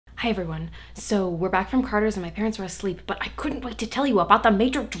Hi everyone. So we're back from Carter's and my parents were asleep, but I couldn't wait to tell you about the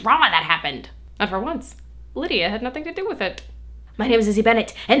major drama that happened. And for once, Lydia had nothing to do with it. My name is Lizzie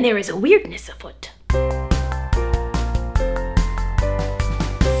Bennet, and there is a weirdness afoot.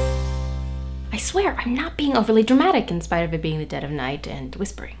 I swear, I'm not being overly dramatic in spite of it being the dead of night and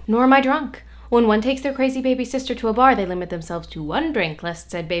whispering. Nor am I drunk. When one takes their crazy baby sister to a bar, they limit themselves to one drink, lest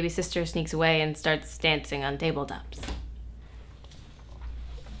said baby sister sneaks away and starts dancing on tabletops.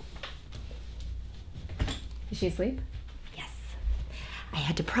 Is she asleep? Yes. I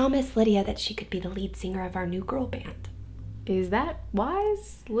had to promise Lydia that she could be the lead singer of our new girl band. Is that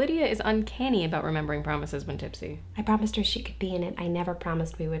wise? Lydia is uncanny about remembering promises when tipsy. I promised her she could be in it. I never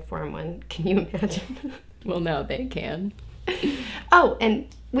promised we would form one. Can you imagine? Well, now they can. Oh, and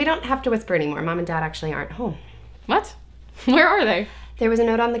we don't have to whisper anymore. Mom and Dad actually aren't home. What? Where are they? There was a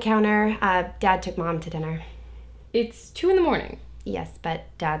note on the counter. Dad took Mom to dinner. It's 2 in the morning. Yes, but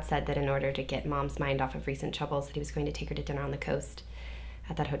Dad said that in order to get Mom's mind off of recent troubles, that he was going to take her to dinner on the coast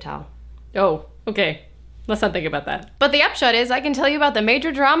at that hotel. Oh, okay. Let's not think about that. But the upshot is I can tell you about the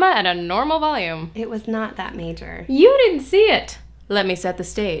major drama at a normal volume. It was not that major. You didn't see it. Let me set the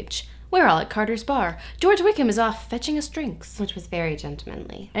stage. We're all at Carter's bar. George Wickham is off fetching us drinks. Which was very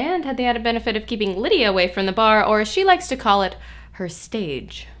gentlemanly. And had the added benefit of keeping Lydia away from the bar, or as she likes to call it, her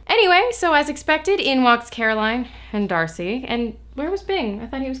stage. Anyway, so as expected, in walks Caroline and Darcy. And where was Bing? I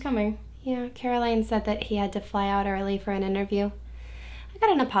thought he was coming. Yeah, Caroline said that he had to fly out early for an interview. I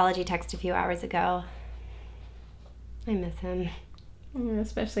got an apology text a few hours ago. I miss him.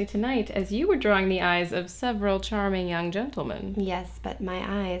 Especially tonight, as you were drawing the eyes of several charming young gentlemen. Yes, but my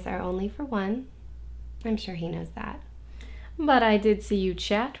eyes are only for one. I'm sure he knows that. But I did see you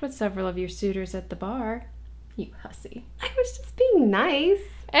chat with several of your suitors at the bar. You hussy. I was just being nice.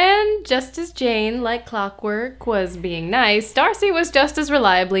 And just as Jane, like clockwork, was being nice, Darcy was just as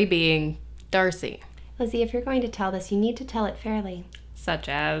reliably being Darcy. Lizzie, if you're going to tell this, you need to tell it fairly. Such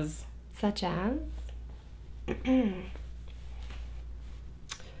as? Such as?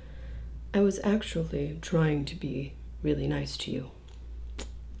 I was actually trying to be really nice to you.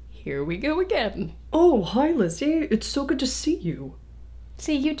 Here we go again. Oh, hi, Lizzie. It's so good to see you.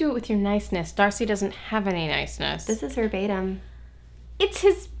 See, you do it with your niceness. Darcy doesn't have any niceness. This is verbatim. It's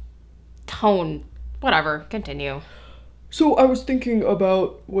his tone. Whatever. Continue. So I was thinking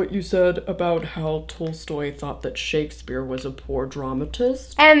about what you said about how Tolstoy thought that Shakespeare was a poor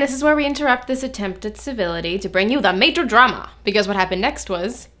dramatist. And this is where we interrupt this attempt at civility to bring you the major drama. Because what happened next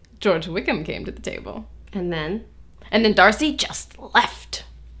was George Wickham came to the table. And then? And then Darcy just left.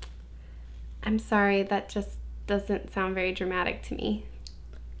 I'm sorry, that just doesn't sound very dramatic to me.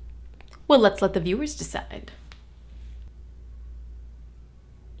 Well, let's let the viewers decide.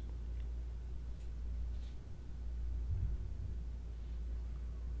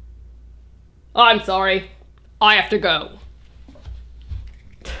 I'm sorry. I have to go.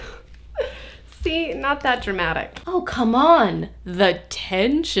 See, not that dramatic. Oh, come on. The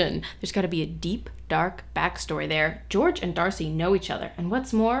tension. There's got to be a deep, dark backstory there. George and Darcy know each other, and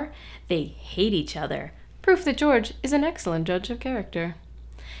what's more, they hate each other. Proof that George is an excellent judge of character.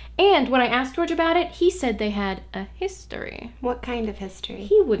 And when I asked George about it, he said they had a history. What kind of history?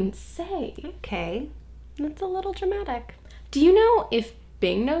 He wouldn't say. Okay, that's a little dramatic. Do you know if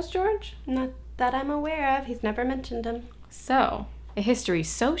Bing knows George? Not that I'm aware of. He's never mentioned him. So, a history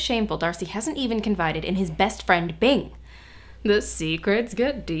so shameful Darcy hasn't even confided in his best friend Bing. The secrets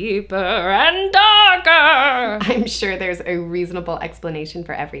get deeper and darker. I'm sure there's a reasonable explanation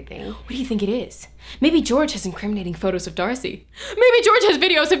for everything. What do you think it is? Maybe George has incriminating photos of Darcy. Maybe George has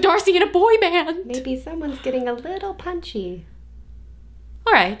videos of Darcy in a boy band. Maybe someone's getting a little punchy.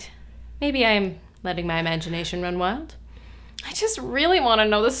 All right. Maybe I'm letting my imagination run wild. I just really want to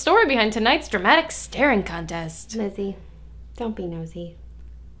know the story behind tonight's dramatic staring contest. Lizzie, don't be nosy.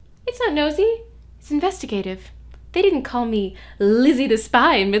 It's not nosy. It's investigative. They didn't call me Lizzie the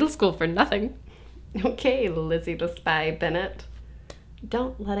Spy in middle school for nothing. Okay, Lizzie the Spy Bennet.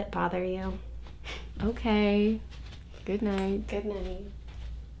 Don't let it bother you. Okay. Good night. Good night.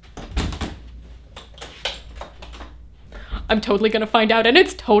 I'm totally gonna find out, and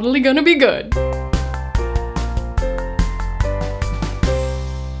it's totally gonna be good.